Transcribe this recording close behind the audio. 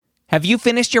Have you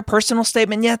finished your personal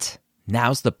statement yet?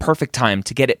 Now's the perfect time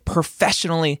to get it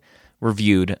professionally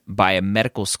reviewed by a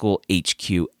medical school HQ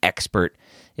expert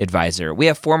advisor. We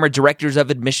have former directors of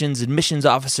admissions, admissions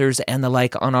officers, and the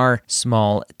like on our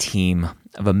small team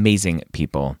of amazing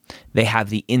people. They have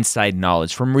the inside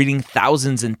knowledge from reading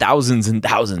thousands and thousands and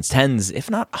thousands, tens, if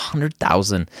not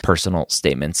 100,000 personal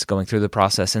statements, going through the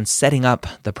process and setting up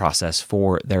the process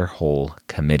for their whole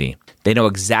committee. They know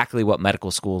exactly what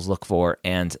medical schools look for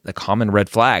and the common red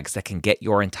flags that can get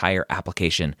your entire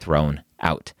application thrown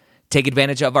out. Take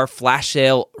advantage of our flash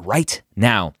sale right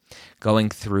now, going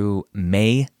through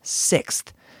May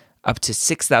 6th, up to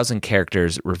 6,000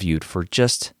 characters reviewed for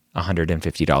just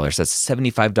 $150. That's a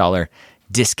 $75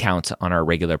 discount on our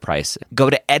regular price. Go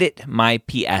to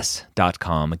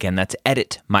editmyps.com. Again, that's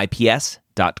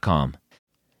editmyps.com.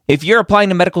 If you're applying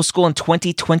to medical school in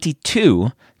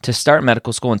 2022 to start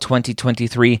medical school in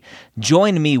 2023,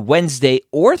 join me Wednesday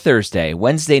or Thursday,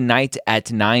 Wednesday night at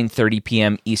 9:30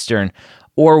 p.m. Eastern,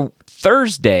 or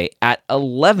Thursday at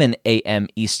 11 a.m.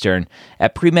 Eastern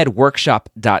at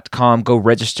premedworkshop.com. Go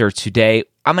register today.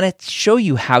 I'm going to show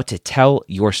you how to tell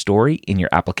your story in your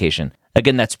application.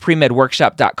 Again, that's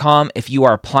premedworkshop.com. If you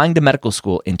are applying to medical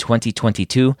school in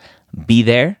 2022, be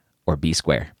there or be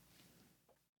square.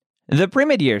 The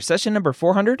Pre-Med Year, session number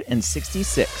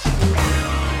 466.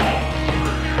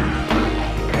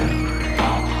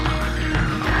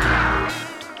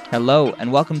 Hello,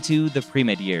 and welcome to the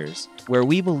Pre-Med Years, where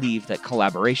we believe that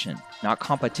collaboration, not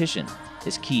competition,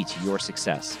 is key to your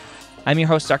success. I'm your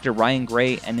host, Dr. Ryan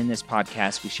Gray, and in this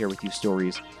podcast, we share with you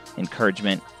stories,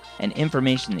 encouragement, and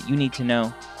information that you need to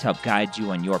know to help guide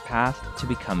you on your path to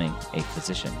becoming a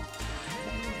physician.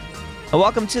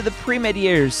 Welcome to the Pre-Med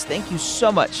Years. Thank you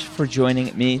so much for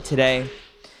joining me today.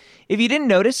 If you didn't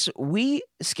notice, we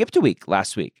skipped a week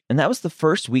last week, and that was the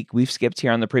first week we've skipped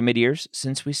here on the Pre-Med Years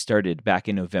since we started back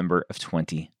in November of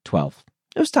 2012.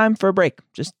 It was time for a break.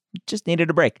 Just needed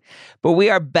a break. But we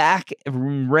are back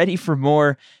ready for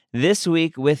more this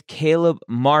week with Caleb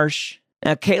Marsh.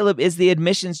 Now, Caleb is the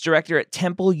admissions director at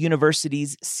Temple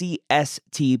University's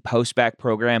CST Postbac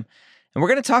program. And we're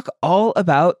going to talk all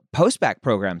about postbac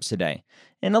programs today,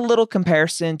 in a little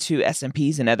comparison to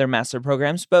SMPs and other master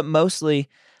programs, but mostly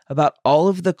about all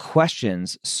of the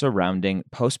questions surrounding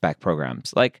postbac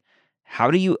programs. Like, how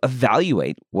do you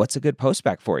evaluate what's a good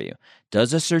postbac for you?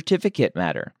 Does a certificate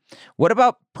matter? What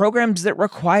about programs that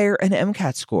require an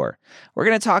MCAT score? We're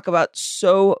going to talk about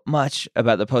so much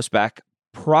about the postbac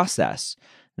process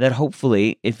that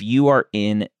hopefully, if you are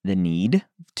in the need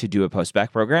to do a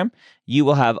postbac program, you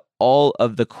will have all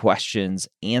of the questions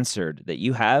answered that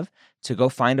you have to go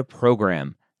find a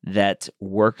program that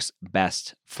works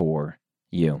best for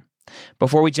you.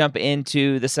 Before we jump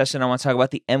into the session, I want to talk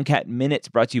about the MCAT Minute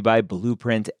brought to you by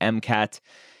Blueprint MCAT.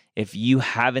 If you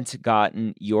haven't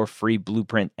gotten your free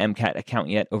Blueprint MCAT account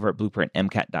yet over at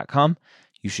blueprintmcat.com,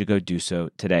 you should go do so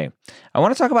today. I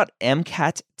want to talk about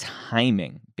MCAT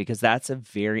timing because that's a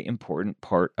very important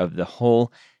part of the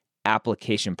whole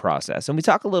application process. And we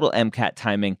talk a little MCAT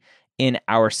timing in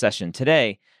our session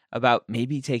today about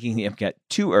maybe taking the MCAT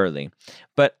too early,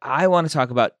 but I want to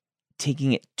talk about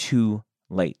taking it too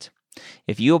late.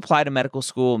 If you apply to medical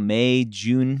school May,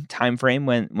 June timeframe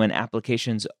when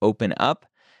applications open up,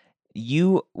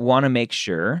 you want to make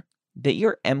sure that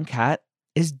your MCAT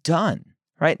is done.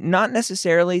 Right? Not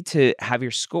necessarily to have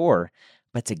your score,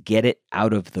 but to get it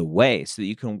out of the way so that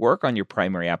you can work on your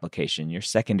primary application, your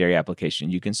secondary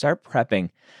application. You can start prepping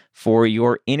for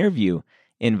your interview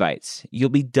invites. You'll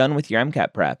be done with your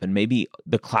MCAT prep and maybe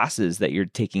the classes that you're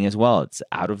taking as well. It's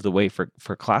out of the way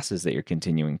for classes that you're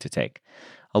continuing to take.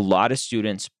 A lot of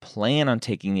students plan on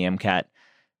taking the MCAT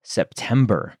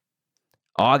September,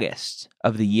 August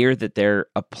of the year that they're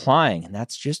applying, and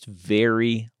that's just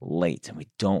very late, and we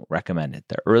don't recommend it.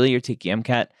 The earlier you take your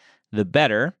MCAT, the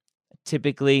better.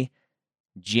 Typically,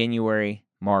 January,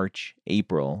 March,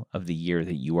 April of the year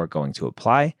that you are going to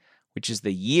apply, which is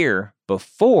the year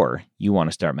before you want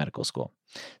to start medical school.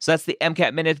 So that's the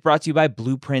MCAT Minute brought to you by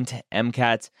Blueprint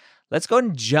MCAT. Let's go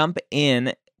and jump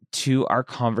in to our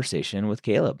conversation with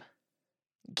Caleb.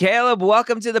 Caleb,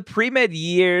 welcome to the Pre-Med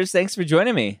Years. Thanks for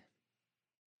joining me.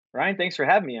 Ryan, thanks for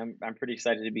having me. I'm pretty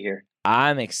excited to be here.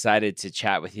 I'm excited to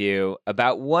chat with you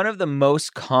about one of the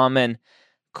most common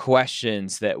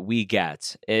questions that we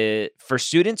get for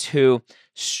students who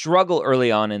struggle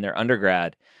early on in their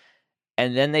undergrad,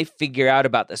 and then they figure out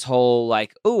about this whole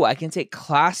like, oh, I can take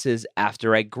classes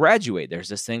after I graduate. There's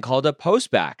this thing called a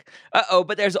postbac.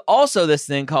 But there's also this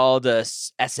thing called a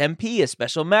SMP, a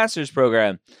special master's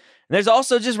program. there's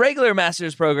also just regular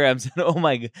master's programs. Oh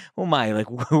my,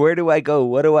 like where do I go?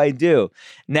 What do I do?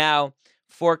 Now,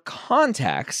 for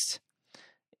context,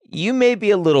 you may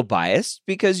be a little biased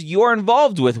because you're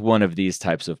involved with one of these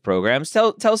types of programs.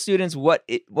 Tell students what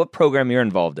program you're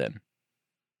involved in.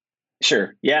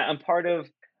 Sure. Yeah, I'm part of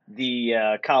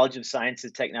the College of Science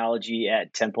and Technology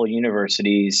at Temple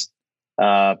University's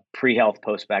pre-health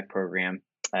postbac program.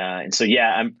 And so,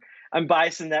 yeah, I'm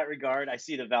biased in that regard. I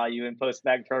see the value in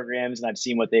postbac programs, and I've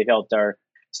seen what they've helped our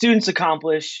students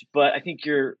accomplish. But I think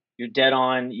you're dead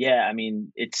on. Yeah, I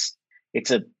mean, it's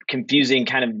a confusing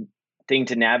kind of thing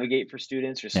to navigate for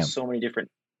students. There's Yeah. so many different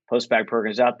postbac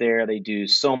programs out there. They do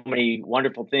so many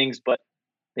wonderful things, but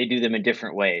they do them in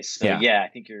different ways. So yeah I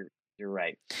think you're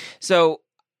right. So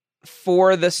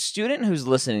for the student who's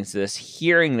listening to this,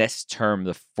 hearing this term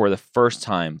for the first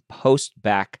time,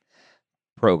 post-bac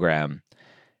program,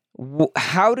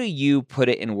 how do you put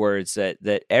it in words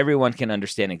that everyone can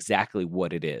understand exactly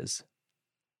what it is?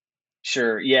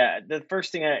 Sure. Yeah. The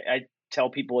first thing I tell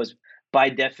people is, by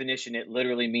definition, it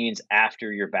literally means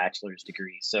after your bachelor's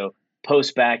degree. So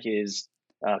post-bac is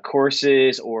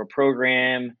courses or a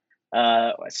program,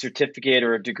 a certificate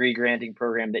or a degree granting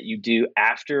program that you do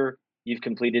after you've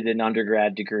completed an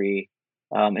undergrad degree.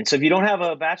 And so if you don't have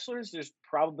a bachelor's, there's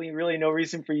probably really no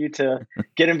reason for you to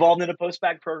get involved in a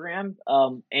post-bac program.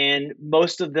 And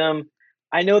most of them,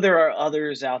 I know there are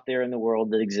others out there in the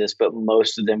world that exist, but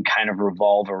most of them kind of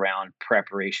revolve around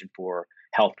preparation for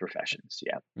health professions.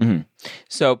 Yeah. Mm-hmm.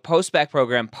 So post-bac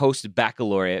program,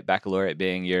 baccalaureate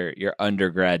being your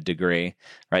undergrad degree,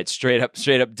 right? Straight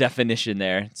up definition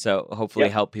there. So hopefully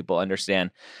help people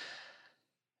understand.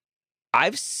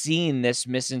 I've seen this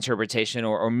misinterpretation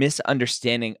or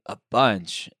misunderstanding a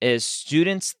bunch, is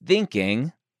students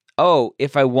thinking, oh,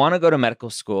 if I want to go to medical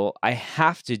school, I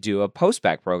have to do a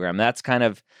post-bac program. That's kind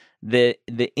of the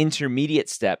intermediate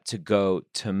step to go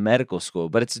to medical school,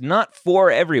 but it's not for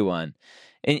everyone.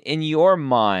 In your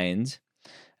mind,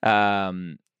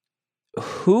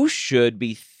 who should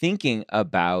be thinking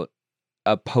about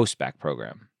a post-bac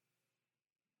program?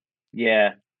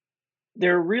 Yeah.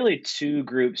 There are really two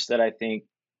groups that I think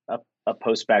a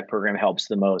post-bac program helps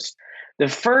the most. The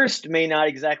first may not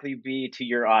exactly be to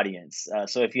your audience.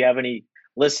 So if you have any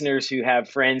listeners who have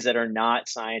friends that are not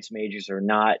science majors or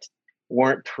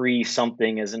weren't pre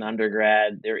something as an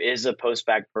undergrad, there is a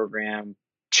post-bac program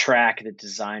track that's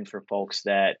designed for folks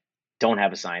that don't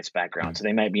have a science background. So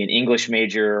they might be an English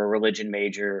major or a religion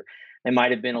major. They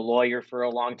might have been a lawyer for a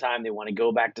long time. They want to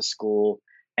go back to school,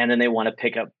 and then they want to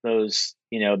pick up those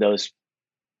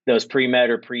pre-med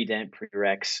or pre-dent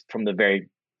prereqs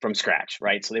from scratch,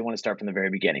 right? So they want to start from the very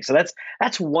beginning. So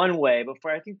that's one way. But for,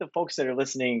 I think, the folks that are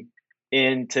listening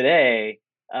in today,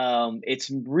 it's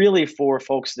really for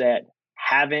folks that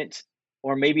haven't,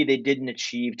 or maybe they didn't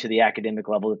achieve to the academic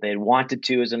level that they had wanted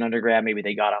to as an undergrad. Maybe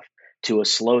they got off to a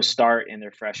slow start in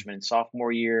their freshman and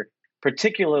sophomore year,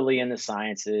 particularly in the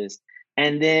sciences.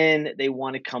 And then they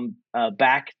want to come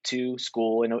back to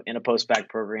school in a post-bac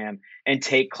program and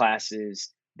take classes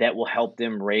that will help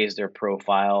them raise their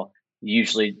profile,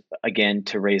 usually, again,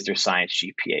 to raise their science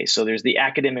GPA. So there's the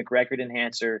academic record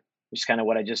enhancer, which is kind of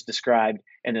what I just described,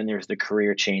 and then there's the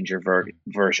career changer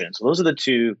version. So those are the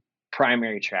two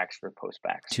primary tracks for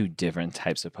postbacs. Two different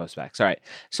types of postbacs. All right.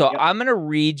 So I'm going to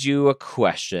read you a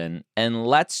question, and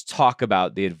let's talk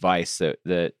about the advice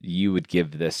that you would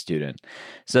give this student.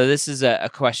 So this is a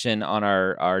question on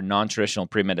our non-traditional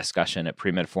pre-med discussion at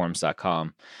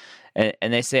premedforums.com.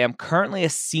 And they say, I'm currently a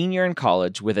senior in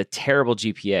college with a terrible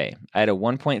GPA. I had a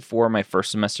 1.4 my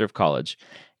first semester of college,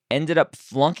 ended up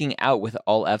flunking out with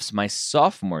all Fs my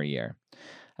sophomore year.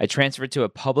 I transferred to a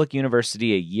public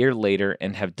university a year later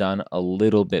and have done a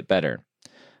little bit better.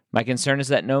 My concern is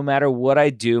that no matter what I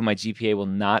do, my GPA will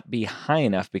not be high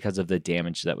enough because of the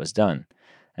damage that was done.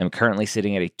 I'm currently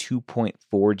sitting at a 2.4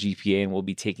 GPA and will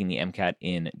be taking the MCAT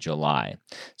in July.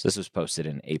 So this was posted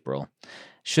in April.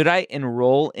 Should I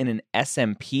enroll in an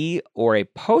SMP or a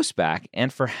postbac,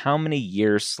 and for how many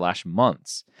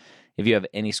years/months? If you have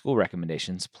any school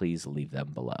recommendations, please leave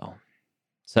them below.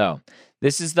 So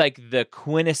this is like the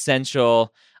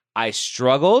quintessential, I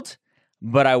struggled,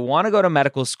 but I want to go to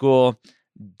medical school.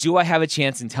 Do I have a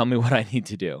chance, and tell me what I need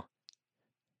to do?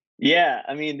 Yeah,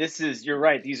 I mean, you're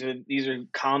right. These are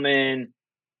common.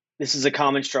 This is a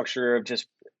common structure of just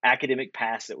academic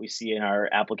paths that we see in our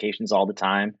applications all the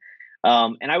time.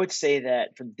 And I would say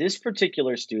that for this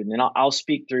particular student, and I'll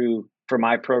speak through for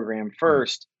my program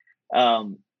first,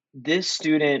 this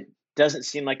student doesn't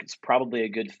seem like it's probably a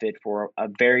good fit for a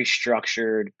very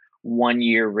structured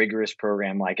 1-year rigorous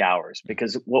program like ours,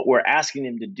 because what we're asking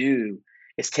them to do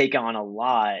is take on a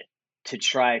lot to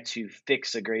try to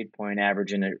fix a grade point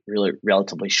average in a really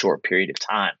relatively short period of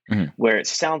time. Mhm. Where it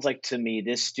sounds like to me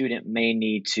this student may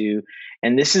need to,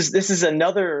 and this is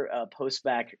another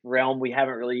post-bac realm we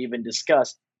haven't really even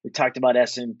discussed. We talked about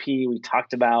SMP, we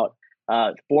talked about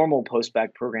formal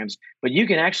post-bac programs, but you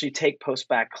can actually take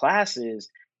post-bac classes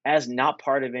as not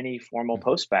part of any formal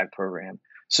post-bac program.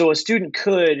 So a student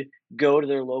could go to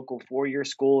their local four-year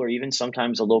school or even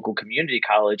sometimes a local community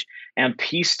college and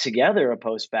piece together a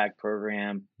post-bac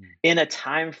program in a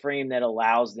time frame that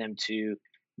allows them to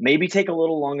maybe take a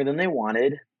little longer than they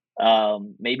wanted.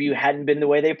 Maybe you hadn't been the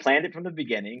way they planned it from the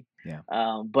beginning, Yeah.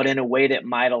 but in a way that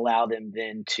might allow them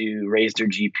then to raise their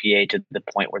GPA to the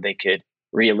point where they could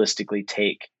realistically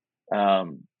take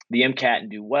the MCAT and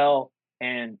do well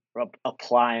and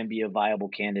apply and be a viable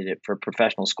candidate for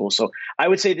professional school. So I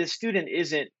would say this student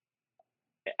isn't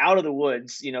out of the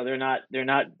woods. You know,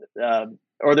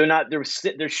 or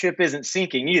their ship isn't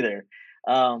sinking either.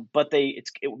 But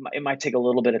it might take a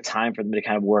little bit of time for them to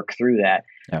kind of work through that.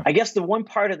 Yeah. I guess the one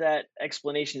part of that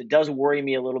explanation that does worry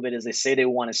me a little bit is they say they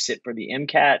want to sit for the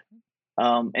MCAT.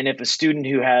 And if a student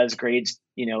who has grades,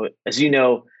 as you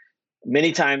know,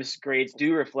 many times grades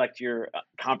do reflect your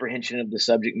comprehension of the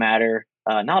subject matter.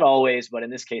 Not always, but in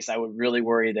this case, I would really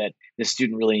worry that the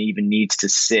student really even needs to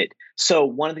sit. So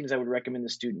one of the things I would recommend the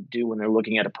student do when they're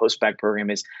looking at a post-bac program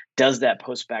is, does that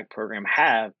post-bac program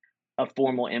have a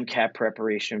formal MCAT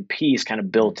preparation piece kind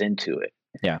of built into it?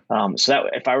 Yeah. So that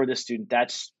if I were the student,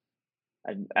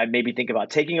 I'd maybe think about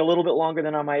taking a little bit longer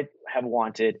than I might have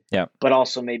wanted, Yeah. but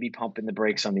also maybe pumping the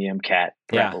brakes on the MCAT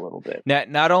prep a little bit.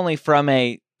 Not only from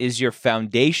is your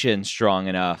foundation strong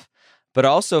enough, but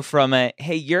also from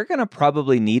hey, you're going to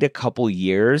probably need a couple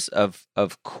years of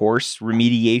course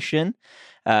remediation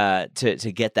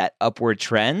to get that upward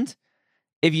trend.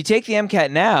 If you take the MCAT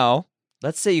now,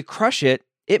 let's say you crush it,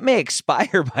 it may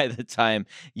expire by the time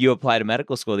you apply to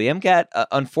medical school. The MCAT,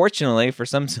 unfortunately, for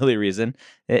some silly reason,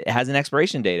 it has an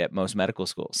expiration date at most medical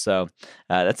schools. So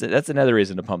that's another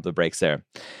reason to pump the brakes there.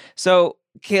 So,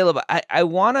 Caleb, I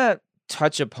want to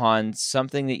touch upon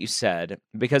something that you said,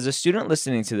 because a student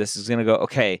listening to this is going to go,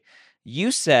 okay,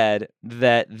 you said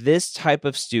that this type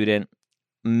of student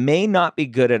may not be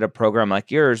good at a program like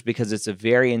yours because it's a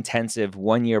very intensive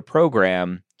one-year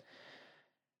program.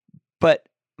 But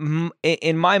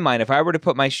in my mind, if I were to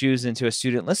put my shoes into a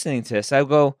student listening to this, I would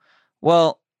go,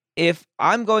 well, if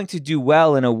I'm going to do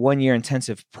well in a one-year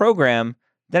intensive program,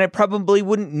 then I probably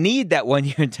wouldn't need that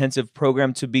one-year intensive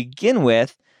program to begin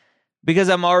with, because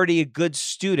I'm already a good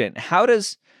student. How do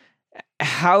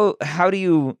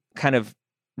you kind of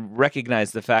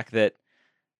recognize the fact that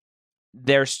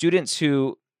there are students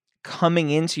who, coming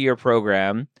into your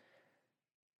program,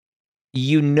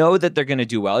 you know that they're going to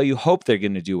do well, you hope they're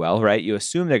going to do well, right? You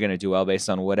assume they're going to do well based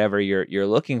on whatever you're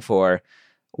looking for,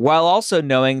 while also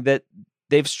knowing that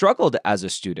they've struggled as a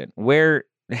student?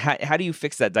 How do you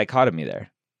fix that dichotomy there?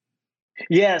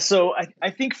 Yeah, so I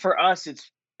think for us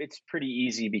it's pretty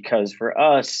easy, because for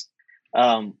us,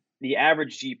 the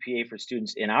average GPA for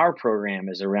students in our program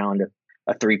is around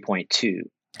a 3.2.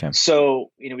 Okay.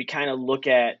 So, we kind of look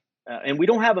at, and we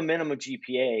don't have a minimum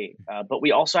GPA, but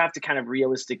we also have to kind of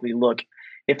realistically look,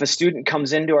 if a student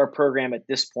comes into our program at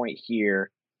this point here,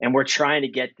 and we're trying to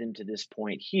get them to this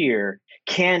point here,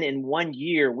 can in 1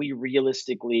 year we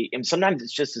realistically, and sometimes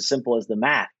it's just as simple as the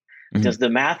math. Mm-hmm. Does the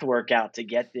math work out to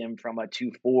get them from a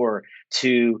 2.4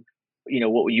 to,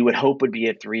 what you would hope would be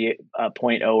a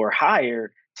 3.0 or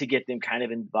higher, to get them kind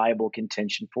of in viable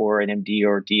contention for an MD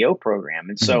or DO program?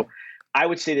 And so I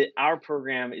would say that our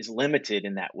program is limited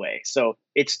in that way. So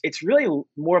it's really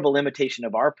more of a limitation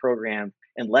of our program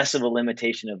and less of a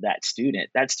limitation of that student.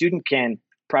 That student can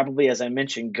probably, as I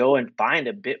mentioned, go and find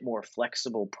a bit more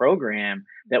flexible program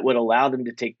that would allow them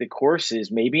to take the courses,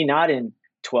 maybe not in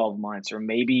 12 months, or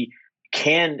maybe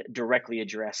can directly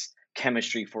address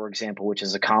chemistry, for example, which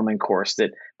is a common course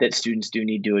that students do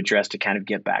need to address to kind of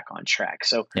get back on track.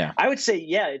 So I would say,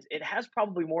 it has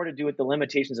probably more to do with the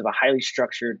limitations of a highly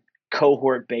structured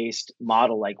cohort-based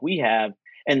model like we have,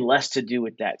 and less to do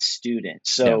with that student.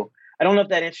 So I don't know if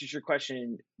that answers your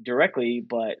question directly,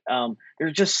 but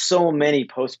there's just so many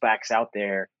post-bacs out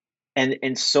there,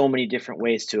 and so many different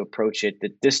ways to approach it,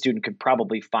 that this student could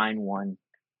probably find one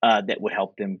that would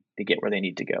help them to get where they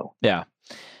need to go. Yeah.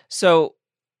 So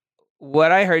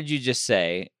what I heard you just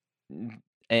say,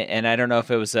 and I don't know if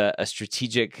it was a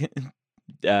strategic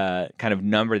kind of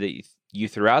number that you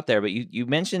threw out there, but you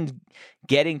mentioned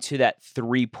getting to that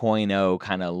 3.0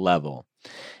 kind of level.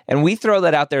 And we throw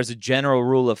that out there as a general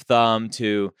rule of thumb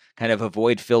to kind of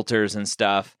avoid filters and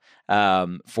stuff.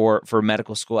 for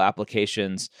medical school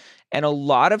applications. And a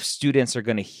lot of students are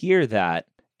going to hear that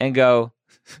and go,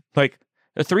 like,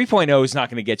 a 3.0 is not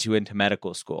going to get you into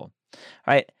medical school,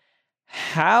 right?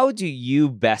 How do you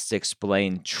best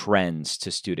explain trends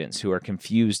to students who are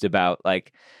confused about,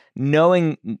 like,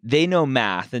 knowing they know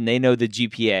math and they know the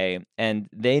GPA and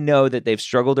they know that they've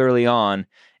struggled early on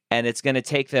and it's going to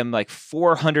take them like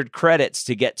 400 credits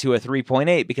to get to a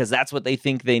 3.8 because that's what they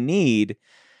think they need?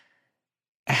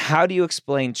 How do you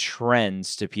explain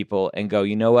trends to people and go,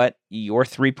 you know what, your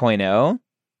 3.0,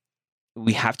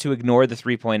 we have to ignore the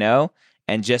 3.0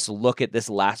 and just look at this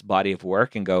last body of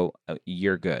work and go, oh,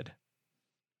 you're good?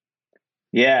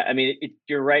 Yeah, I mean,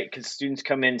 you're right, because students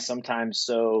come in sometimes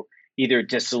so either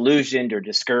disillusioned or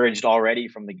discouraged already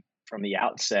from the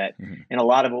outset. Mm-hmm. And a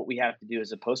lot of what we have to do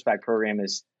as a postbac program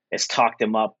is talk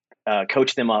them up,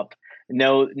 coach them up.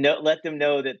 Let them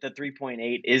know that the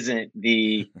 3.8 isn't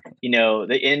the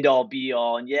the end all be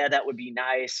all. And yeah, that would be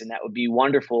nice and that would be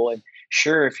wonderful. And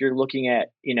sure, if you're looking at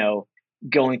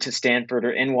going to Stanford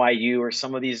or NYU or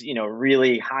some of these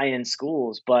really high end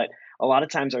schools, but a lot of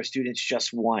times our students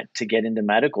just want to get into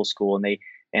medical school,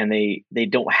 and they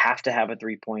don't have to have a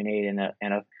 3.8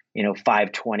 and a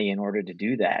 520 in order to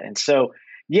do that. And so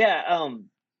yeah,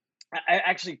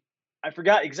 I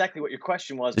forgot exactly what your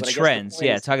question was. The but trends, I guess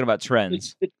yeah, talking about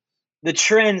trends. The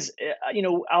trends,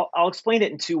 I'll explain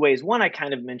it in two ways. One I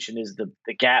kind of mentioned is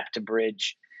the gap to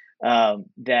bridge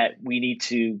that we need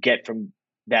to get from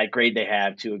that grade they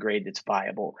have to a grade that's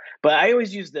viable. But I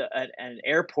always use an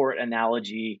airport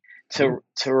analogy to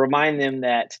remind them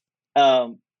that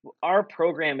our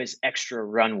program is extra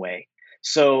runway.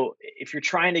 So if you're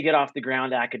trying to get off the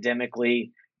ground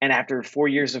academically, and after 4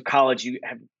 years of college, you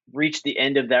have reached the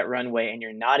end of that runway and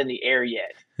you're not in the air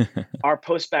yet, our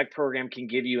postbac program can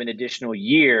give you an additional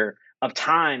year of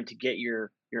time to get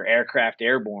your aircraft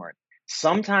airborne.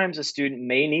 Sometimes a student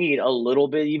may need a little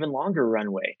bit even longer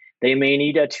runway. They may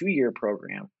need a 2-year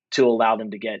program to allow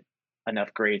them to get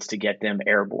enough grades to get them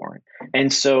airborne.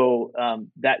 And so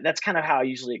that's kind of how I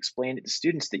usually explain it to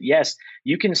students, that yes,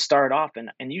 you can start off,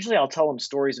 and usually I'll tell them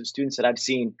stories of students that I've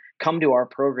seen come to our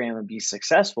program and be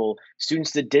successful,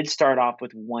 students that did start off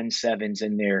with 1.7s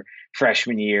in their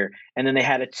freshman year, and then they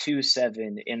had a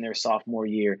 2.7 in their sophomore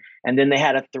year, and then they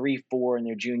had a 3.4 in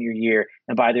their junior year,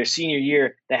 and by their senior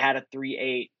year they had a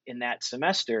 3.8 in that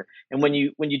semester. And when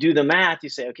you do the math, you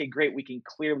say, okay, great, we can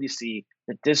clearly see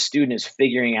that this student is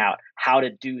figuring out how to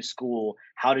do school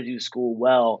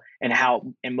well, and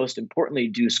most importantly,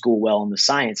 do school well in the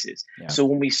sciences. Yeah. So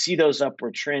when we see those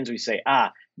upward trends, we say,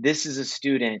 this is a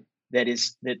student that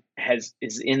is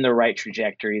in the right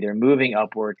trajectory. They're moving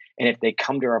upward. And if they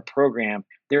come to our program,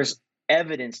 there's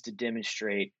evidence to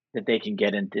demonstrate that they can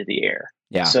get into the air.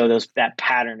 Yeah. So that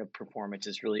pattern of performance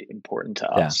is really important to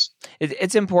us.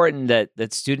 It's important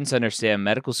that students understand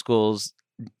medical schools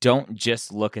don't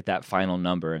just look at that final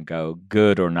number and go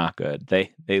good or not good.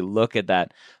 They look at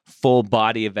that full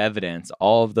body of evidence,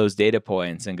 all of those data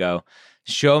points, and go,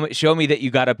 show me that you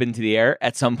got up into the air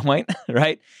at some point,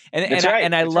 right?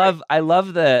 I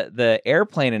love the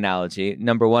airplane analogy.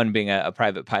 Number one, being a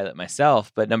private pilot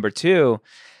myself, but number two,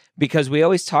 because we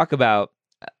always talk about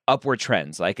upward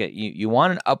trends. Like you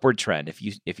want an upward trend.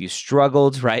 If you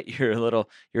struggled, right, you're a little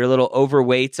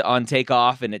overweight on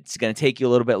takeoff, and it's going to take you a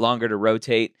little bit longer to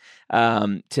rotate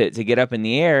to get up in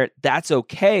the air. That's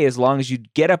okay as long as you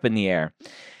get up in the air.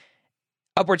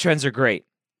 Upward trends are great.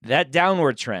 That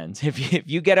downward trend, if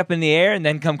you get up in the air and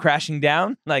then come crashing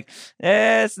down, like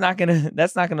that's not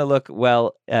gonna look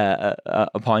well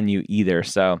upon you either.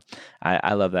 So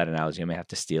I love that analogy. I may have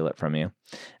to steal it from you.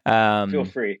 Feel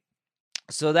free.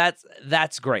 So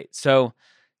that's great. So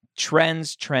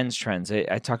trends.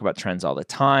 I talk about trends all the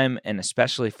time, and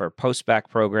especially for postbac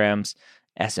programs,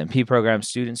 SMP programs,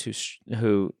 students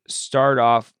who start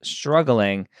off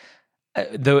struggling.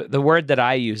 The word that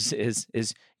I use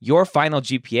is your final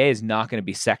GPA is not going to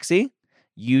be sexy.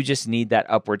 You just need that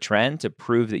upward trend to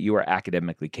prove that you are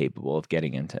academically capable of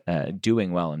getting into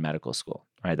doing well in medical school.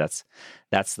 Right? That's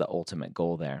the ultimate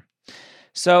goal there.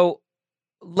 So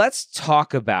let's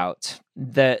talk about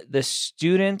the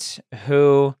student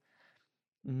who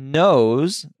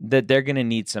knows that they're going to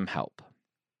need some help.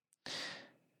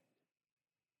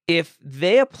 If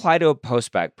they apply to a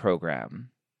postbac program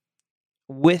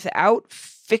without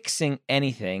fixing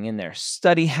anything in their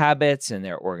study habits and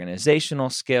their organizational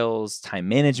skills, time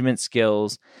management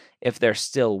skills, if they're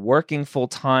still working full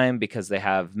time because they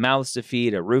have mouths to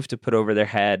feed, a roof to put over their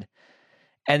head,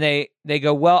 and they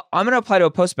go, well, I'm going to apply to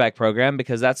a postbac program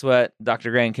because that's what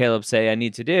Dr. Gray and Caleb say I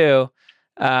need to do,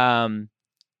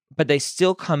 but they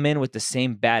still come in with the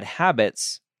same bad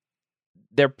habits,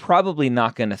 they're probably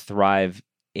not going to thrive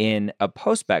in a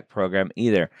postbac program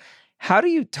either. How do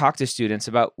you talk to students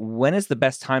about when is the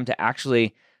best time to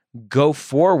actually go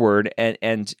forward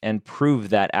and prove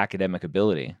that academic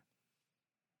ability?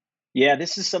 Yeah,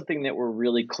 this is something that we're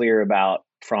really clear about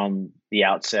from the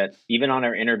outset. Even on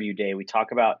our interview day, we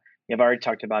talk about, I've already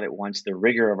talked about it once, the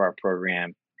rigor of our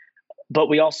program, but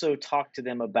we also talk to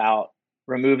them about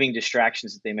removing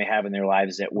distractions that they may have in their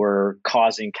lives that were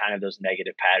causing kind of those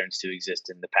negative patterns to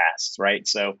exist in the past, right?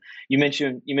 So you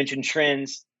mentioned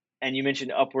trends, and you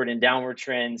mentioned upward and downward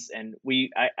trends, and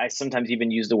I sometimes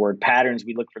even use the word patterns.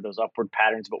 We look for those upward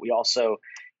patterns, but we also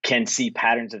can see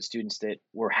patterns of students that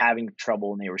were having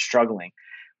trouble and they were struggling.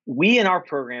 We in our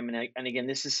program, and again,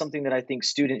 this is something that I think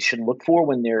students should look for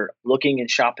when they're looking and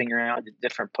shopping around at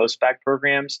different post-bac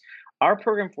programs. Our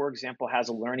program, for example, has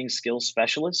a learning skills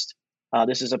specialist.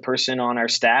 This is a person on our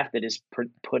staff that is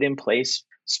put in place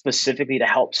specifically to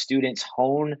help students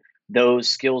hone those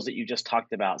skills that you just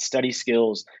talked about: study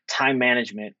skills, time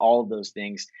management, all of those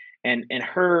things. And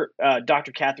her,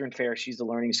 Dr. Catherine Fair, she's the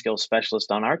learning skills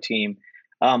specialist on our team.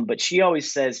 But she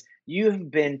always says, you have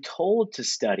been told to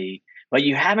study, but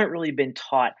you haven't really been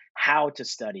taught how to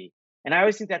study. And I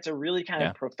always think that's a really kind Yeah.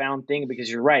 of profound thing, because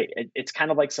you're right. It's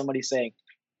kind of like somebody saying,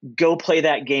 go play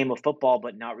that game of football,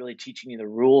 but not really teaching you the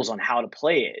rules on how to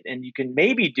play it. And you can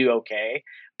maybe do okay,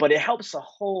 but it helps a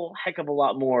whole heck of a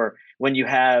lot more when you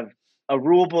have a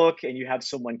rule book and you have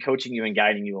someone coaching you and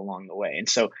guiding you along the way. And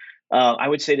so I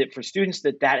would say that for students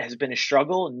that has been a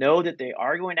struggle, know that they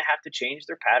are going to have to change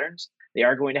their patterns. They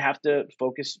are going to have to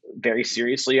focus very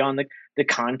seriously on the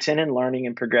content and learning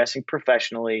and progressing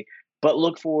professionally, but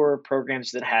look for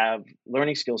programs that have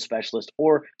learning skills specialists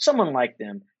or someone like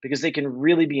them, because they can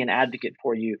really be an advocate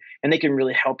for you, and they can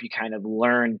really help you kind of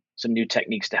learn some new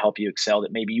techniques to help you excel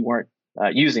that maybe you weren't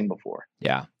using before.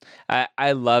 Yeah,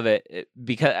 I love it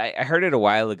because I heard it a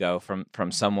while ago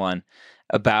from someone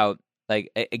about,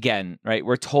 like, again, right?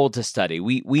 We're told to study.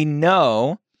 We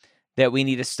know that we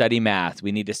need to study math,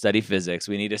 we need to study physics,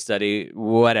 we need to study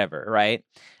whatever, right?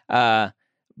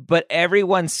 But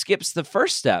everyone skips the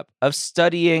first step of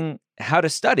studying how to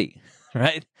study,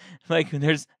 right? Like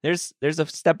there's a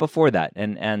step before that,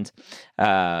 and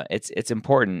it's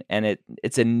important, and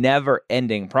it's a never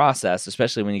ending process,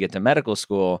 especially when you get to medical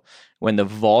school, when the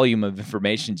volume of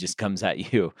information just comes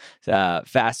at you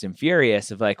fast and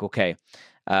furious. Of like, okay,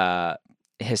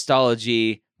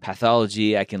 histology,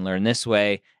 pathology, I can learn this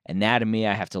way. Anatomy,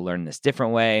 I have to learn this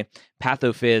different way.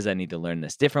 Pathophys, I need to learn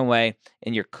this different way.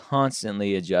 And you're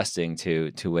constantly adjusting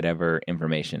to whatever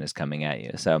information is coming at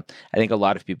you. So I think a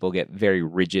lot of people get very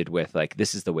rigid with, like,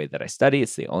 this is the way that I study.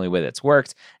 It's the only way that's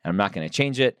worked, and I'm not going to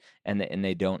change it. And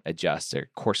they don't adjust or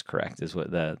course correct is what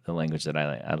the language that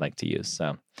I like to use.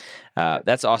 So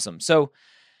that's awesome. So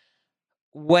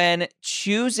when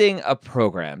choosing a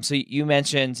program, so you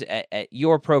mentioned at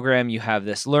your program, you have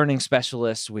this learning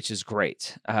specialist, which is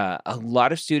great. A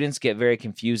lot of students get very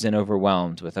confused and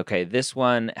overwhelmed with, okay, this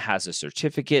one has a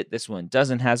certificate, this one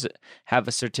doesn't have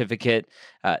a certificate,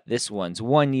 this one's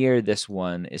 1 year, this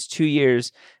one is 2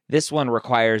 years, this one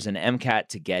requires an MCAT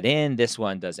to get in, this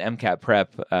one does MCAT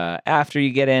prep after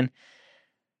you get in.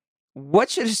 What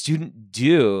should a student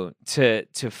do to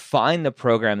find the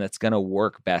program that's going to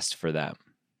work best for them?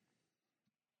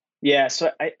 Yeah, so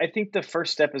I think the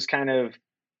first step is kind of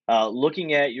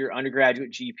looking at your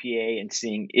undergraduate GPA and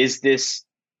seeing, is this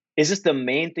the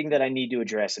main thing that I need to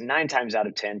address? And 9 times out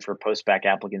of 10 for post-bac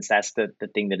applicants, that's the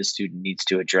thing that a student needs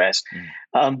to address,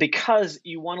 because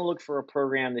you want to look for a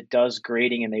program that does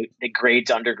grading and that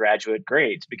grades undergraduate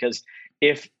grades. Because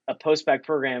if a post-bac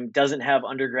program doesn't have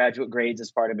undergraduate grades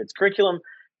as part of its curriculum,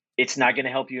 it's not going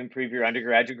to help you improve your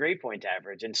undergraduate grade point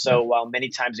average. And so while many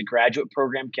times a graduate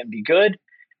program can be good,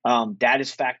 that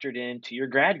is factored into your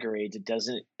grad grades. It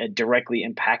doesn't directly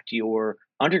impact your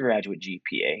undergraduate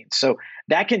GPA. So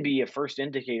that can be a first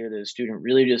indicator that a student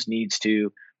really just needs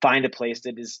to find a place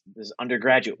that is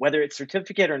undergraduate, whether it's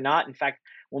certificate or not. In fact,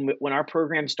 when our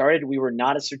program started, we were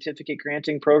not a certificate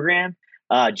granting program.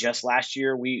 Just last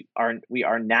year, we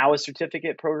are now a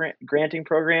certificate program granting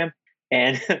program,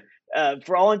 and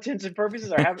for all intents and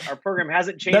purposes, our program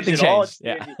hasn't changed Nothing at all. changed.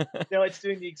 Yeah. It's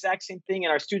doing the exact same thing,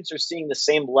 and our students are seeing the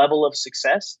same level of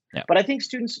success. Yeah. But I think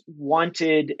students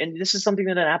wanted, and this is something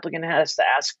that an applicant has to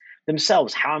ask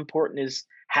themselves: how important is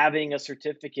having a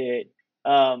certificate?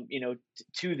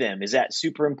 To them, is that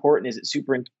super important? Is it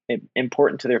super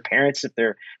important to their parents if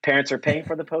their parents are paying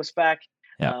for the post-bac?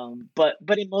 Yeah. But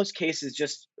in most cases,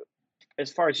 just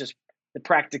as far as just the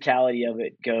practicality of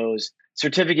it goes,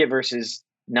 certificate versus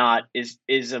not is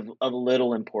of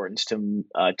little importance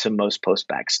to most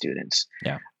post-bac students.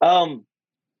 Yeah.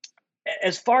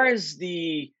 As far as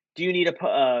the do you need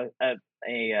a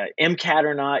MCAT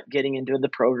or not getting into the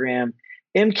program?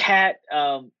 MCAT,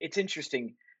 it's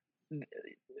interesting.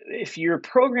 If your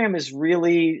program is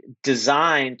really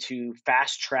designed to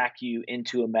fast track you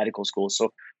into a medical school.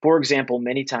 So, for example,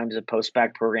 many times a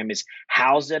post-bac program is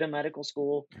housed at a medical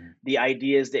school. Mm. The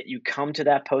idea is that you come to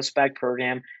that post-bac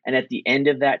program, and at the end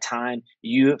of that time,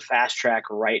 you fast track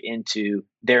right into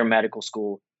their medical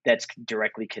school that's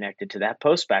directly connected to that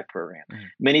post-bac program. Mm.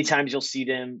 Many times you'll see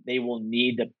them, they will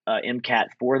need the MCAT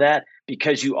for that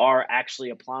because you are actually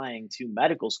applying to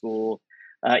medical school,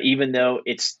 even though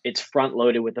it's front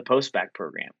loaded with the post-bac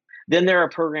program. Then there are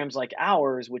programs like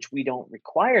ours, which we don't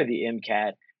require the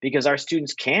MCAT because our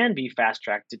students can be fast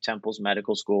tracked to Temple's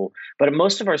medical school, but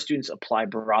most of our students apply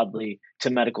broadly to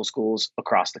medical schools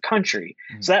across the country.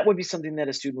 Mm. So that would be something that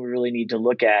a student would really need to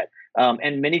look at.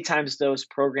 And many times, those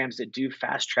programs that do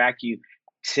fast track you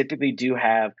typically do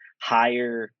have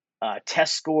higher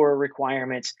test score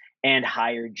requirements and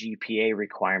higher GPA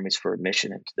requirements for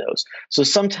admission into those. So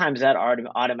sometimes that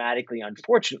automatically,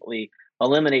 unfortunately,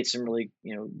 eliminates some really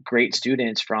great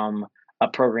students from a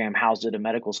program housed at a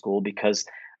medical school because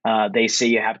they say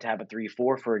you have to have a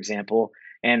 3.4, for example,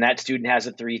 and that student has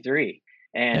a 3.3,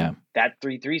 Yeah. and that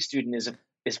 3.3 student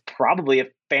is probably a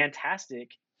fantastic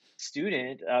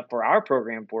student for our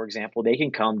program. For example, they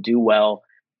can come do well.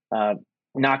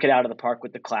 Knock it out of the park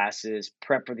with the classes,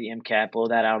 prep for the MCAT, blow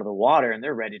that out of the water, and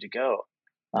they're ready to go.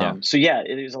 Yeah. So yeah,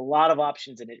 there's a lot of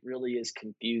options, and it really is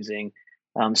confusing.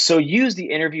 So use the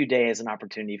interview day as an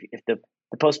opportunity. If the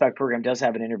postbac program does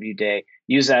have an interview day,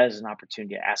 use that as an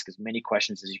opportunity to ask as many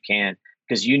questions as you can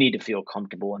because you need to feel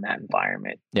comfortable in that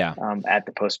environment. Yeah. At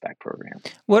the postbac program.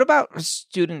 What about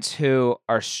students who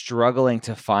are struggling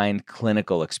to find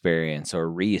clinical experience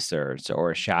or research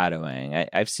or shadowing?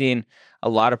 I've seen a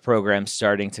lot of programs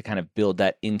starting to kind of build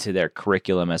that into their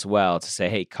curriculum as well to say,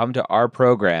 hey, come to our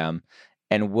program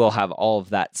and we'll have all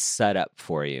of that set up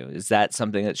for you. Is that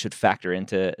something that should factor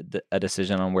into a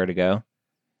decision on where to go?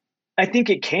 I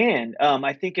think it can.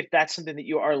 I think if that's something that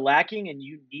you are lacking and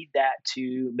you need that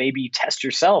to maybe test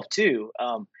yourself too,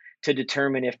 to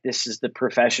determine if this is the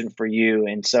profession for you.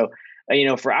 And so,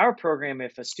 for our program,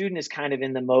 if a student is kind of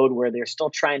in the mode where they're still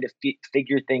trying to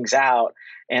figure things out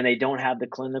and they don't have the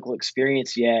clinical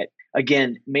experience yet,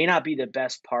 again, may not be the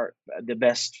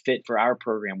best fit for our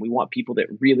program. We want people that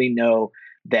really know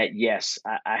that, yes,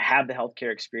 I have the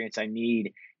healthcare experience I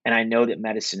need, and I know that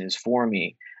medicine is for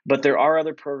me. But there are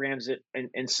other programs that,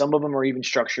 and some of them are even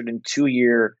structured in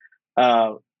 2-year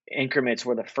increments,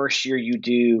 where the first year you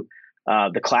do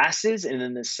the classes, and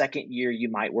then the second year you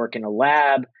might work in a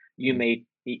lab. You may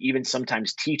even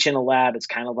sometimes teach in a lab. It's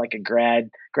kind of like a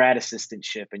grad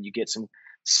assistantship, and you get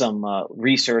some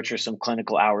research or some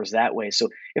clinical hours that way. So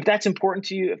if that's important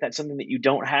to you, if that's something that you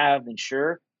don't have, then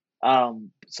sure,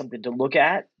 something to look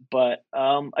at. But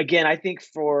again, I think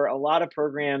for a lot of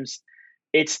programs,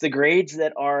 it's the grades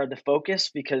that are the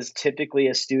focus because typically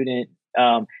a student,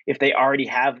 if they already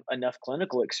have enough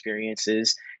clinical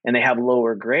experiences and they have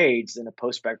lower grades, then a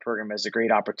post-bac program has a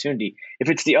great opportunity. If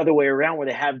it's the other way around where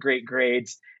they have great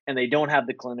grades and they don't have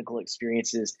the clinical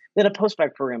experiences, then a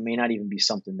post-bac program may not even be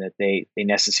something that they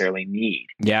necessarily need.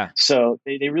 Yeah. So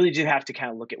they really do have to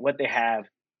kind of look at what they have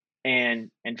and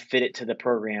fit it to the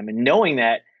program, and knowing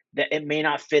that it may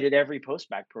not fit at every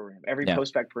post-bac program. Every Yeah.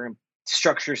 post-bac program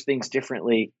structures things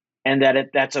differently, and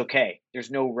that's okay. There's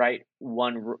no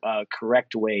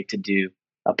correct way to do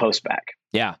a post-bac.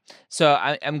 Yeah. So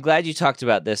I'm glad you talked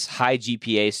about this high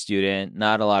GPA student,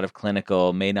 not a lot of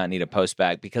clinical, may not need a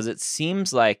post-bac, because it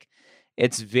seems like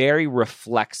it's very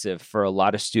reflexive for a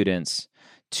lot of students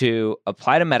to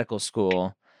apply to medical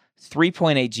school,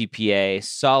 3.8 GPA,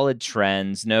 solid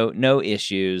trends, no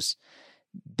issues.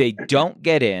 They don't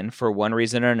get in for one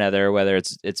reason or another, whether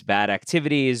it's bad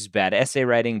activities, bad essay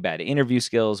writing, bad interview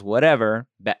skills, whatever,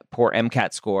 poor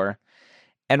MCAT score.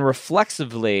 And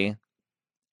reflexively,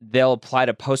 they'll apply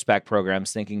to post-bac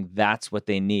programs thinking that's what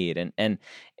they need. And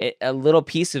a little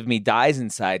piece of me dies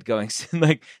inside going,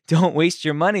 like, don't waste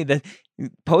your money. The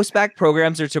post-bac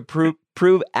programs are to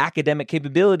prove academic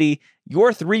capability.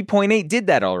 Your 3.8 did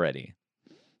that already.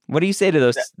 What do you say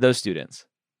to those students?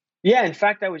 Yeah, in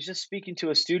fact, I was just speaking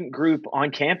to a student group on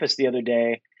campus the other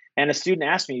day, and a student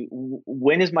asked me,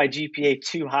 when is my GPA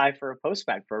too high for a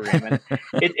post-bac program? And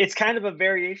it's kind of a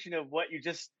variation of what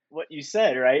you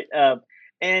said, right?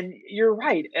 And you're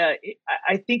right.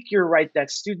 I think you're right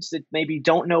that students that maybe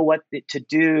don't know what to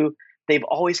do, they've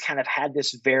always kind of had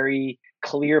this very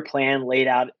clear plan laid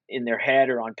out in their head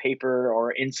or on paper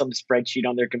or in some spreadsheet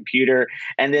on their computer,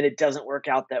 and then it doesn't work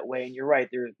out that way. And you're right,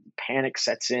 their panic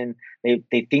sets in.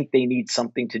 They think they need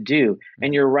something to do.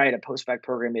 And you're right, a postbac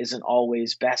program isn't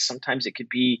always best. Sometimes it could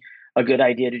be a good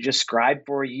idea to just scribe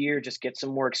for a year, just get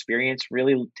some more experience,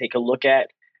 really take a look at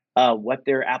what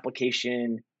their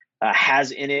application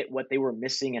has in it, what they were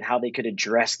missing, and how they could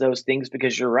address those things.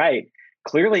 Because you're right,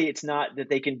 clearly it's not that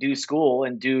they can do school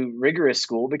and do rigorous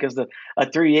school, because a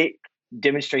 3.8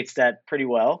 demonstrates that pretty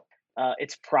well.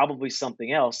 It's probably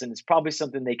something else, and it's probably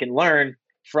something they can learn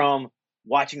from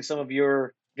watching some of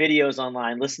your videos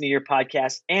online, listening to your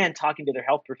podcast, and talking to their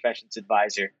health professions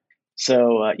advisor.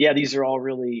 So yeah, these are all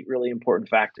really, really important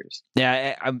factors.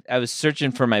 Yeah, I was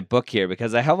searching for my book here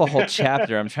because I have a whole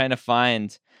chapter. I'm trying to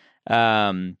find.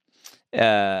 There's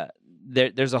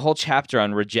a whole chapter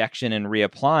on rejection and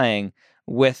reapplying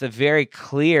with a very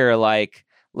clear, like,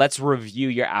 let's review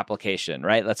your application,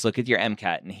 right? Let's look at your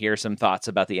MCAT and hear some thoughts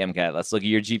about the MCAT. Let's look at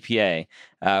your GPA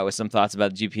with some thoughts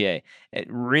about the GPA. It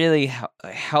really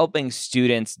helping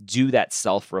students do that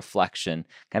self-reflection,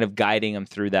 kind of guiding them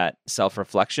through that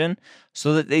self-reflection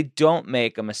so that they don't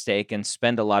make a mistake and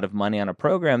spend a lot of money on a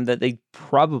program that they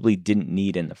probably didn't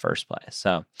need in the first place.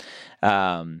 So,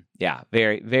 yeah,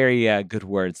 very, very good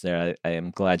words there. I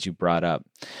am glad you brought up.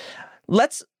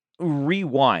 Let's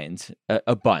rewind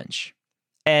a bunch.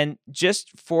 And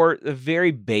just for the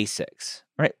very basics,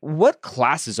 right? What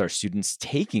classes are students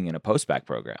taking in a postbac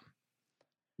program?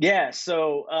 Yeah,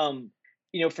 so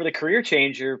for the career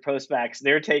changer postbacs,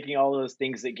 they're taking all those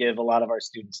things that give a lot of our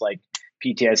students like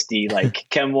PTSD, like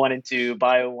Chem 1 and 2,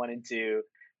 Bio 1 and 2,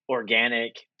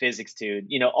 Organic, Physics 2,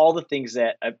 all the things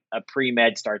that a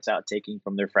pre-med starts out taking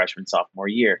from their freshman, sophomore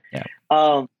year. Yeah.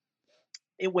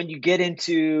 When you get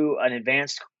into an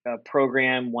advanced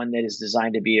program, one that is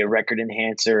designed to be a record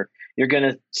enhancer, you're going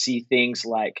to see things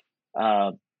like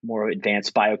more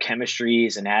advanced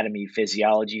biochemistries, anatomy,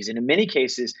 physiologies, and in many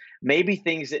cases, maybe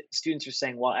things that students are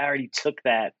saying, well, I already took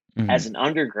that as an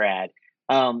undergrad.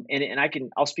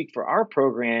 I'll speak for our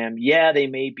program. Yeah, they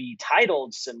may be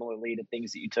titled similarly to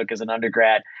things that you took as an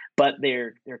undergrad, but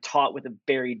they're taught with a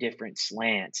very different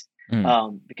slant.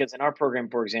 Because in our program,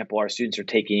 for example, our students are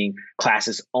taking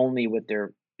classes only with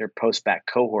their post-bac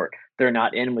cohort. They're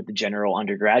not in with the general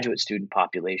undergraduate student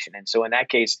population. And so in that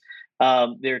case,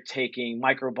 they're taking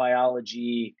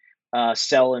microbiology,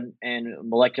 cell and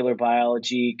molecular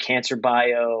biology, cancer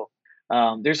bio.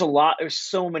 There's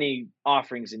so many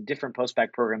offerings in different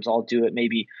post-bac programs. All do it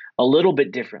maybe a little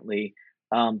bit differently.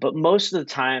 But most of the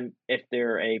time, if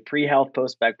they're a pre-health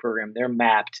post-bac program, they're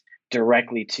mapped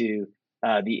directly to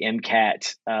the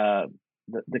MCAT,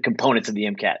 the components of the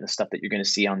MCAT and the stuff that you're going to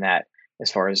see on that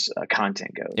as far as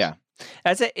content goes. Yeah.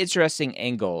 That's an interesting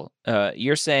angle.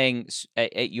 You're saying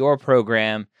at your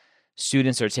program,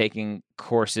 students are taking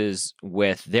courses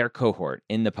with their cohort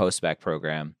in the postbac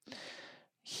program.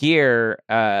 Here,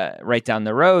 right down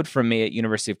the road from me at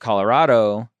University of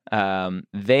Colorado,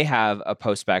 they have a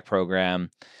postbac program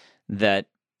that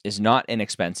is not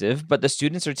inexpensive, but the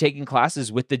students are taking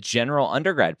classes with the general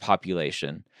undergrad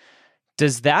population.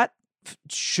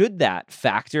 Should that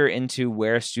factor into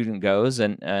where a student goes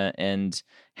and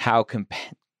how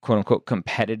quote unquote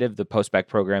competitive the postbac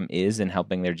program is in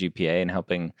helping their GPA and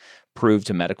helping prove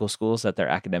to medical schools that they're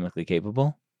academically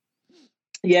capable?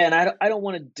 Yeah, and I don't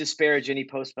want to disparage any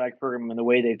postbac program in the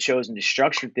way they've chosen to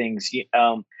structure things,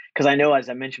 because I know, as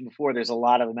I mentioned before, there's a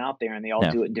lot of them out there and they all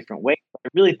do it in different ways. I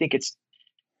really think it's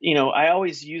I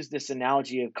always use this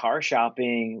analogy of car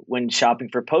shopping when shopping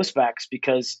for postbacs,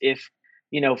 because if,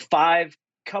 5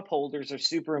 cup holders are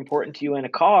super important to you in a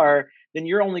car, then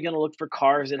you're only going to look for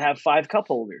cars that have 5 cup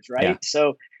holders, right? Yeah.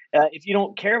 So if you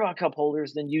don't care about cup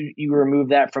holders, then you remove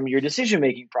that from your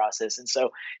decision-making process. And so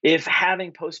if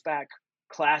having postbac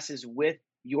classes with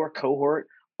your cohort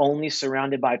only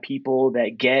surrounded by people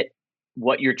that get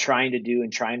what you're trying to do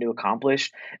and trying to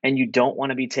accomplish, and you don't want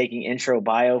to be taking intro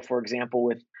bio, for example,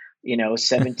 with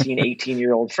 17,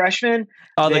 18-year-old freshmen.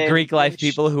 All the Greek life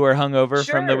people who are hungover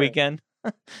from the weekend.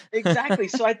 Exactly.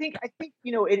 So I think,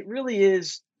 it really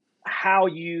is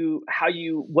what you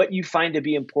find to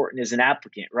be important as an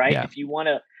applicant, right? Yeah. If you want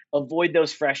to avoid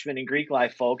those freshmen and Greek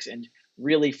life folks and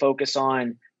really focus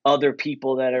on other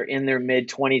people that are in their mid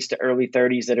 20s to early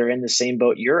 30s that are in the same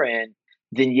boat you're in,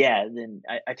 then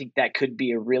I think that could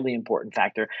be a really important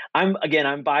factor. I'm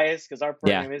biased because our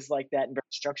program is like that and very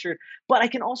structured, but I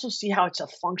can also see how it's a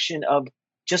function of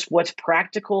just what's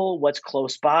practical, what's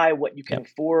close by, what you can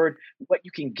afford, what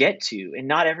you can get to. And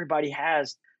not everybody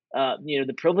has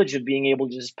the privilege of being able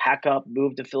to just pack up,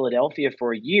 move to Philadelphia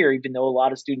for a year, even though a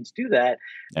lot of students do that.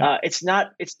 Yeah.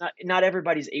 Not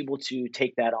everybody's able to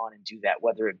take that on and do that,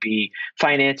 whether it be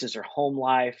finances or home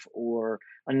life or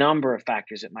a number of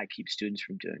factors that might keep students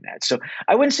from doing that. So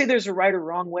I wouldn't say there's a right or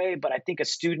wrong way, but I think a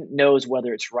student knows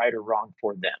whether it's right or wrong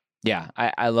for them. Yeah,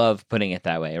 I love putting it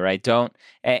that way, right?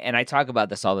 And I talk about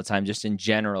this all the time, just in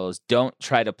general, is don't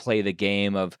try to play the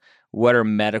game of what are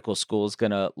medical schools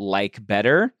going to like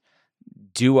better.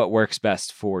 Do what works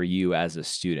best for you as a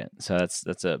student. So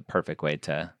that's a perfect way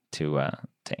to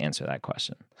answer that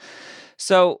question.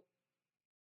 So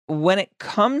when it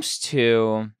comes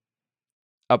to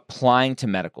applying to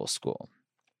medical school,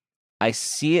 I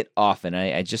see it often.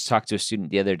 I just talked to a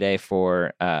student the other day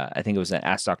for, I think it was an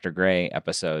Ask Dr. Gray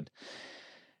episode.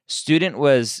 Student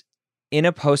was in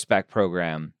a postbac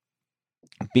program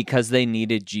because they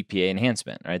needed GPA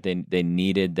enhancement, right? They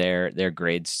needed their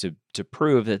grades to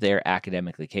prove that they're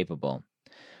academically capable.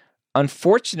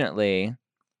 Unfortunately,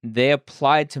 they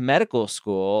applied to medical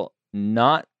school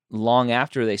not long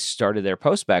after they started their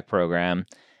postbac program,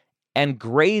 and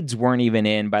grades weren't even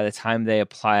in by the time they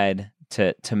applied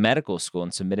to medical school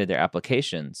and submitted their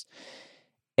applications.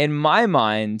 In my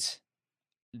mind,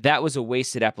 that was a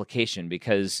wasted application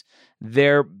because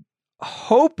they're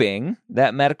hoping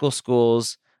that medical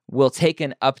schools will take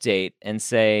an update and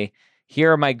say,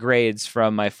 here are my grades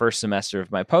from my first semester of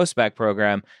my postbac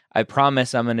program. I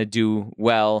promise I'm going to do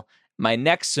well. My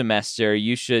next semester,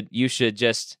 you should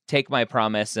just take my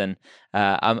promise, and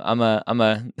I'm a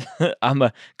I'm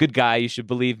a good guy. You should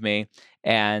believe me,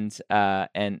 and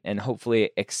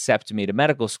hopefully accept me to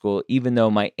medical school, even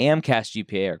though my AMCAS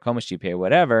GPA or COMAS GPA,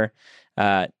 whatever,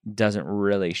 doesn't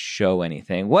really show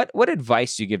anything. What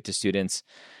advice do you give to students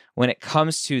when it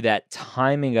comes to that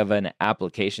timing of an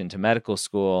application to medical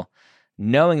school,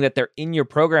 knowing that they're in your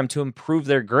program to improve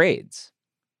their grades?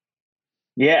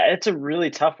 Yeah, it's a really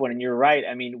tough one, and you're right.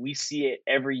 I mean, we see it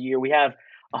every year. We have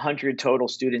 100 total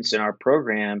students in our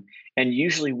program, and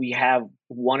usually we have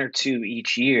one or two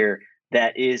each year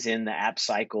that is in the app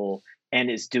cycle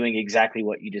and is doing exactly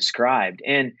what you described.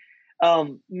 And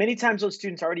many times those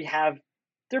students already have,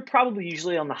 they're probably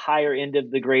usually on the higher end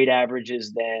of the grade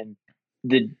averages than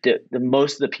the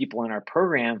most of the people in our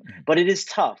program, but it is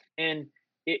tough. And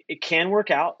it can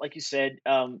work out, like you said.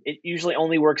 It usually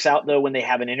only works out though when they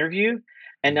have an interview,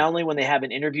 and not only when they have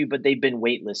an interview, but they've been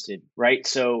waitlisted, right?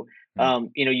 So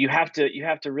you have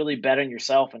to really bet on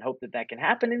yourself and hope that that can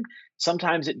happen. And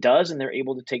sometimes it does, and they're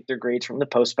able to take their grades from the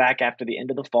postbac after the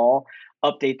end of the fall,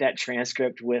 update that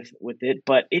transcript with it.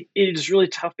 But it is really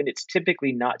tough, and it's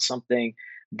typically not something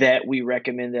that we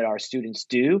recommend that our students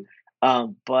do.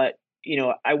 But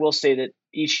I will say that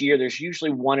each year there's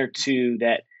usually one or two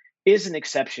that is an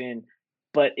exception,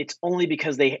 but it's only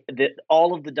because that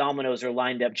all of the dominoes are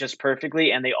lined up just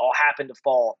perfectly, and they all happen to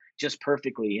fall just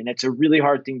perfectly, and it's a really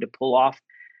hard thing to pull off.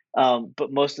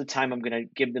 But most of the time, I'm going to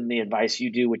give them the advice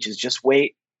you do, which is just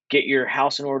wait, get your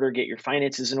house in order, get your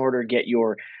finances in order, get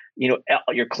your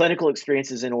your clinical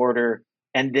experiences in order,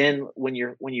 and then when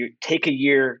you take a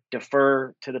year,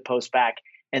 defer to the post back,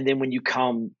 and then when you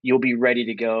come, you'll be ready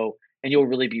to go, and you'll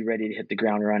really be ready to hit the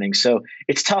ground running. So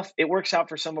it's tough. It works out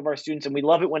for some of our students, and we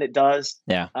love it when it does.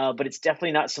 Yeah. But it's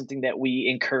definitely not something that we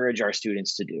encourage our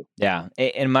students to do. Yeah.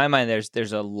 In my mind,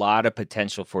 there's a lot of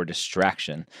potential for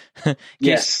distraction.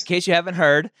 Yes. In case you haven't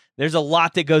heard, there's a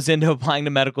lot that goes into applying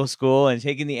to medical school and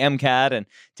taking the MCAT, and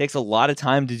it takes a lot of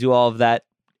time to do all of that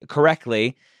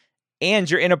correctly. And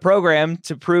you're in a program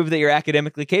to prove that you're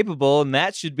academically capable, and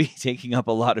that should be taking up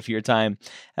a lot of your time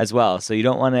as well. So you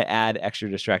don't want to add extra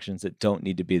distractions that don't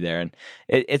need to be there. And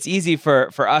it's easy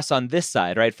for us on this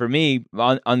side, right? For me,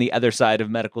 on the other side of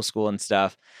medical school and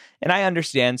stuff. And I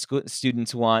understand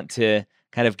students want to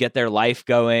kind of get their life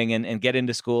going and get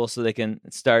into school so they can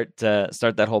start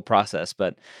that whole process.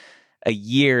 But a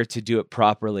year to do it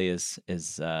properly is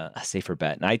a safer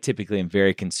bet. And I typically am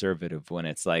very conservative when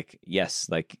it's like, yes,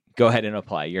 like go ahead and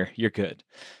apply. You're good.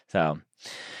 So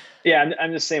yeah,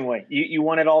 I'm the same way. You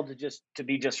want it all to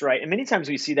be just right. And many times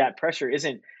we see that pressure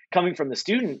isn't coming from the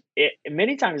student.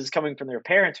 Many times it's coming from their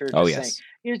parents who are just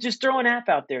saying, just throw an app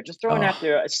out there. Just throw an app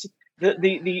there. It's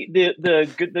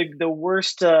the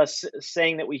worst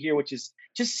saying that we hear, which is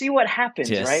just see what happens,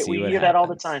 right? We hear that all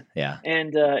the time. Yeah.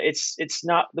 And it's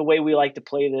not the way we like to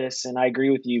play this. And I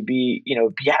agree with you.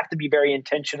 You have to be very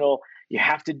intentional. You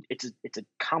have to. It's a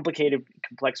complicated,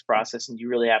 complex process, and you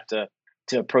really have to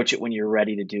approach it when you're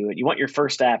ready to do it. You want your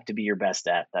first app to be your best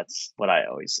app. That's what I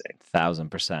always say.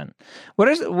 1,000%. What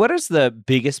is the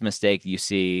biggest mistake you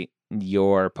see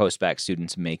your postbac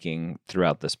students making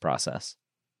throughout this process?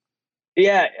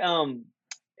 Yeah,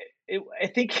 I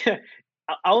think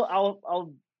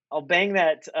I'll bang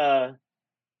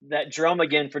that drum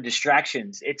again for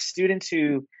distractions. It's students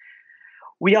who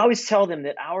we always tell them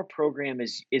that our program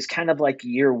is kind of like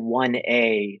year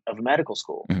 1A of medical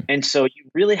school. Mhm. And so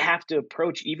you really have to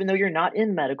approach, even though you're not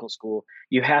in medical school,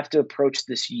 you have to approach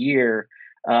this year,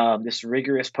 this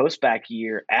rigorous post-bac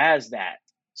year as that.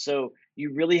 So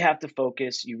you really have to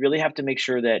focus. You really have to make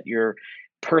sure that your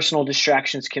personal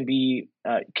distractions can be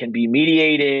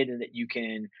mediated and that you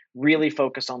can really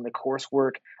focus on the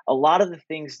coursework. A lot of the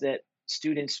things that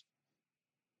students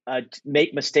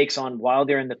make mistakes on while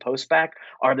they're in the post-bac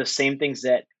are the same things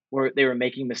that they were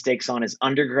making mistakes on as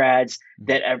undergrads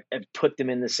that have put them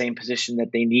in the same position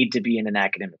that they need to be in an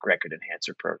academic record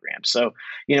enhancer program. So,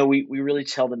 we really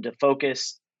tell them to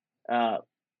focus, uh,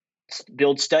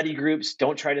 build study groups.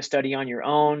 Don't try to study on your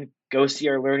own. Go see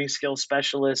our learning skills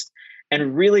specialist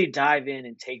and really dive in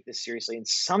and take this seriously. And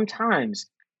sometimes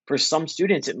for some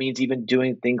students, it means even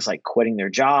doing things like quitting their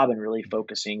job and really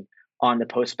focusing on the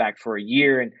post-bac for a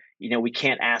year. And, we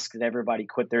can't ask that everybody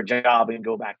quit their job and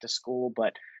go back to school,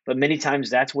 but many times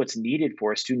that's what's needed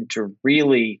for a student to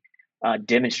really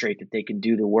demonstrate that they can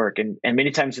do the work. And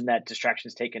many times when that distraction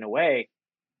is taken away,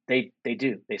 they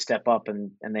step up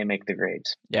and they make the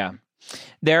grades. Yeah.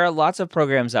 There are lots of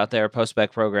programs out there,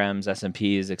 post-bac programs,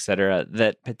 SMPs, et cetera,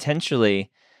 that potentially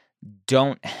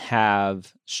don't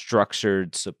have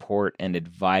structured support and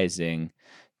advising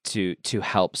to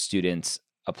help students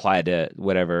apply to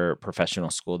whatever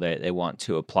professional school they want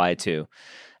to apply to.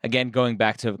 Again, going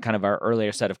back to kind of our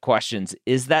earlier set of questions,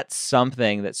 is that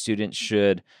something that students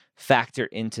should factor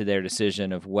into their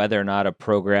decision of whether or not a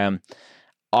program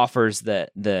offers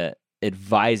the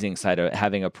advising side of it,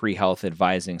 having a pre-health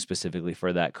advising specifically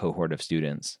for that cohort of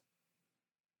students?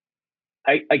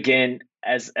 Again,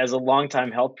 as a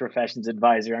longtime health professions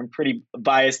advisor, I'm pretty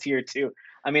biased here too.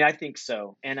 I mean, I think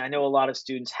so, and I know a lot of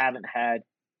students haven't had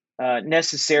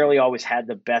necessarily always had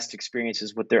the best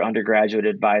experiences with their undergraduate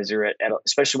advisor,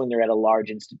 especially when they're at a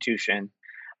large institution.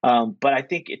 But I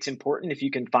think it's important if you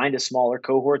can find a smaller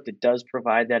cohort that does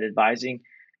provide that advising.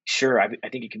 Sure, I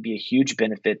think it can be a huge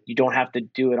benefit. You don't have to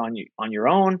do it on your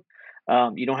own.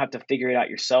 You don't have to figure it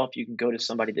out yourself. You can go to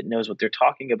somebody that knows what they're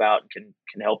talking about and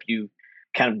can help you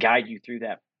kind of guide you through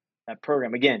that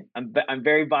program. Again, I'm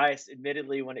very biased,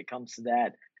 admittedly, when it comes to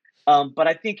that. But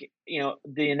I think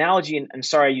the analogy, and I'm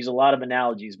sorry I use a lot of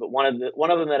analogies, but one of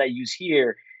them that I use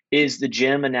here is the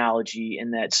gym analogy,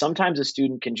 in that sometimes a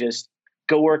student can just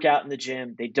go work out in the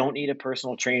gym. They don't need a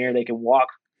personal trainer. They can walk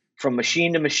from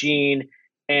machine to machine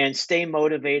and stay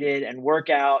motivated and work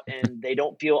out, and they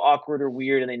don't feel awkward or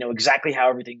weird, and they know exactly how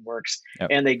everything works. Yep.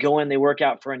 And they go in, they work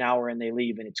out for an hour, and they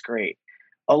leave, and it's great.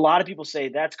 A lot of people say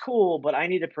that's cool, but I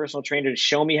need a personal trainer to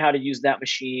show me how to use that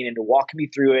machine and to walk me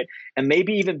through it, and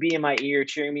maybe even be in my ear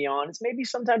cheering me on. It's maybe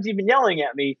sometimes even yelling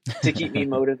at me to keep me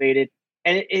motivated.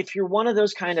 And if you're one of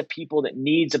those kind of people that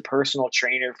needs a personal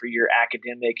trainer for your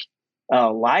academic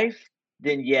life,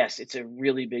 then yes, it's a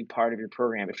really big part of your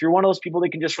program. If you're one of those people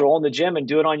that can just roll in the gym and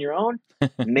do it on your own,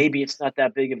 maybe it's not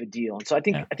that big of a deal. And so I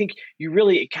think you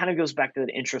really, it kind of goes back to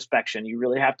that introspection. You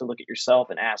really have to look at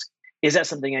yourself and ask, is that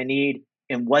something I need?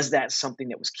 And was that something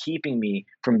that was keeping me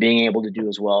from being able to do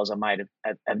as well as I might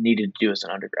have needed to do as an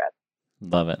undergrad?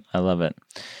 Love it. I love it.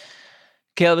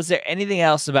 Caleb, is there anything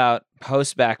else about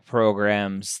post-bac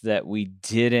programs that we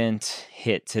didn't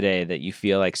hit today that you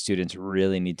feel like students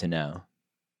really need to know?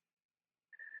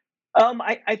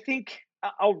 I think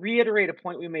I'll reiterate a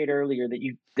point we made earlier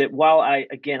that while I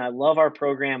love our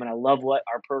program and I love what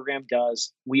our program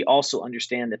does, we also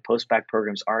understand that post-bac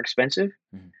programs are expensive.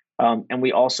 Mhm. And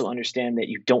we also understand that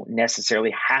you don't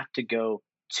necessarily have to go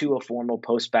to a formal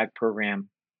post-bac program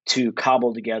to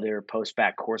cobble together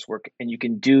post-bac coursework, and you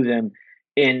can do them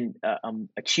in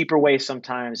a cheaper way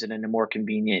sometimes and in a more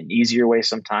convenient, easier way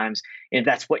sometimes. And if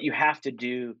that's what you have to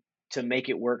do to make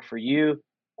it work for you,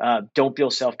 don't feel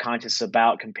self-conscious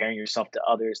about comparing yourself to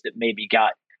others that maybe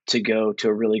got to go to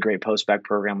a really great post-bac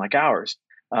program like ours.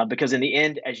 Because in the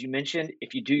end, as you mentioned,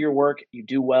 if you do your work, you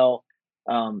do well,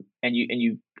 and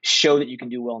you show that you can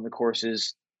do well in the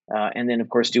courses, and then of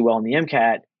course do well in the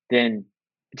MCAT, then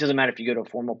it doesn't matter if you go to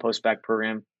a formal post-bac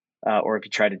program or if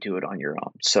you try to do it on your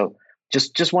own. So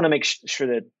just want to make sure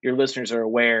that your listeners are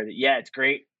aware that it's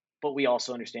great, but we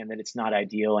also understand that it's not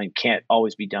ideal and can't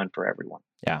always be done for everyone.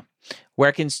 Yeah.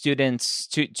 Where can students,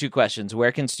 two questions,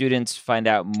 where can students find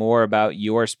out more about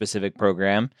your specific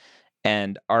program,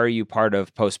 and are you part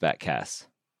of Postbac CAS?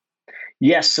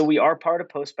 Yes, so we are part of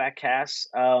Postbac CAS,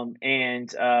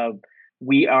 and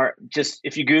we are just,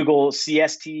 if you Google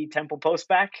CST Temple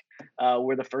Postbac,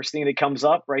 we're the first thing that comes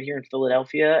up right here in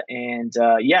Philadelphia. And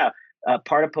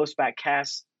part of Postbac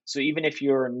Cast. So even if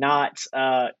you're not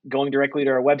going directly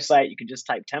to our website, you can just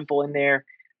type Temple in there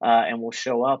and we'll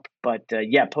show up. But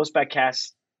Postbac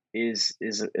Cast is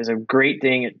a great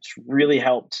thing. It's really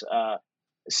helped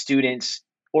students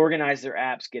organize their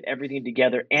apps, get everything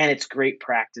together, and it's great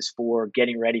practice for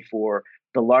getting ready for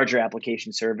the larger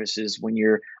application services when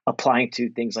you're applying to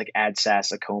things like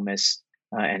AdSAS, ACOMAS,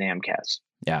 and AMCAS.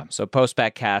 Yeah, so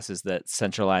Postbac Cast is that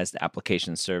centralized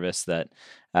application service that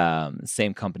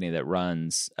same company that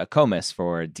runs ACOMAS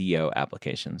for DO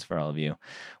applications, for all of you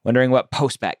wondering what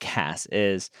Postbac Cast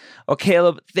is. Oh,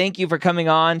 Caleb, thank you for coming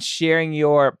on, sharing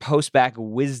your Postbac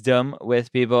wisdom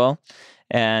with people.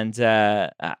 And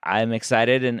I'm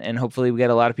excited, and hopefully we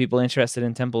get a lot of people interested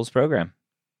in Temple's program.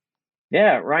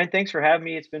 Yeah, Ryan, thanks for having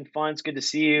me. It's been fun. It's good to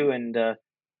see you, and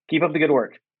keep up the good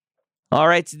work. All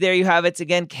right, so there you have it.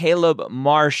 Again, Caleb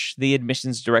Marsh, the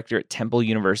admissions director at Temple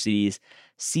University's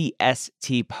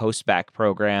CST Postbac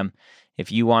program.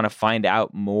 If you want to find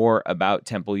out more about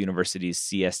Temple University's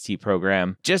CST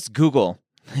program, just Google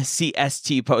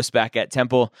CST Postbac at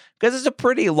Temple, because it's a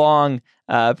pretty long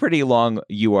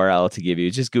URL to give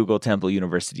you. Just Google Temple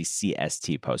University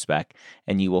CST Postbac,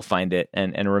 and you will find it.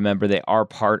 And remember, they are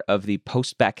part of the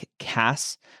Postbac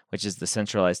CAS, which is the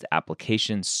centralized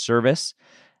application service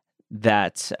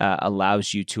that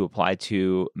allows you to apply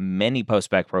to many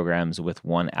Postbac programs with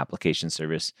one application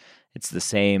service. It's the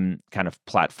same kind of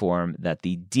platform that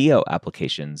the DO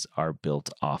applications are built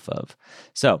off of.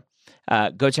 So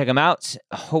go check them out.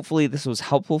 Hopefully this was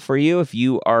helpful for you if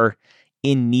you are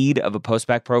in need of a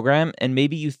Postbac program, and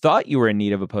maybe you thought you were in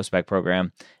need of a Postbac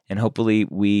program, and hopefully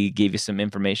we gave you some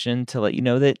information to let you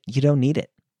know that you don't need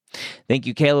it. Thank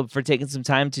you, Caleb, for taking some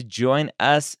time to join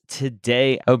us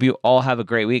today. I hope you all have a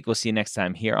great week. We'll see you next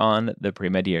time here on the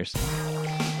Pre-Med Years.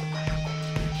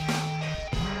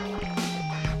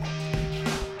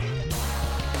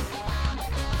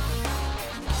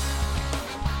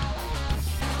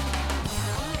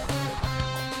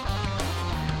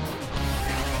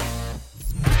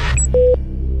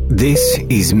 This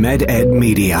is MedEd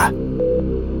Media.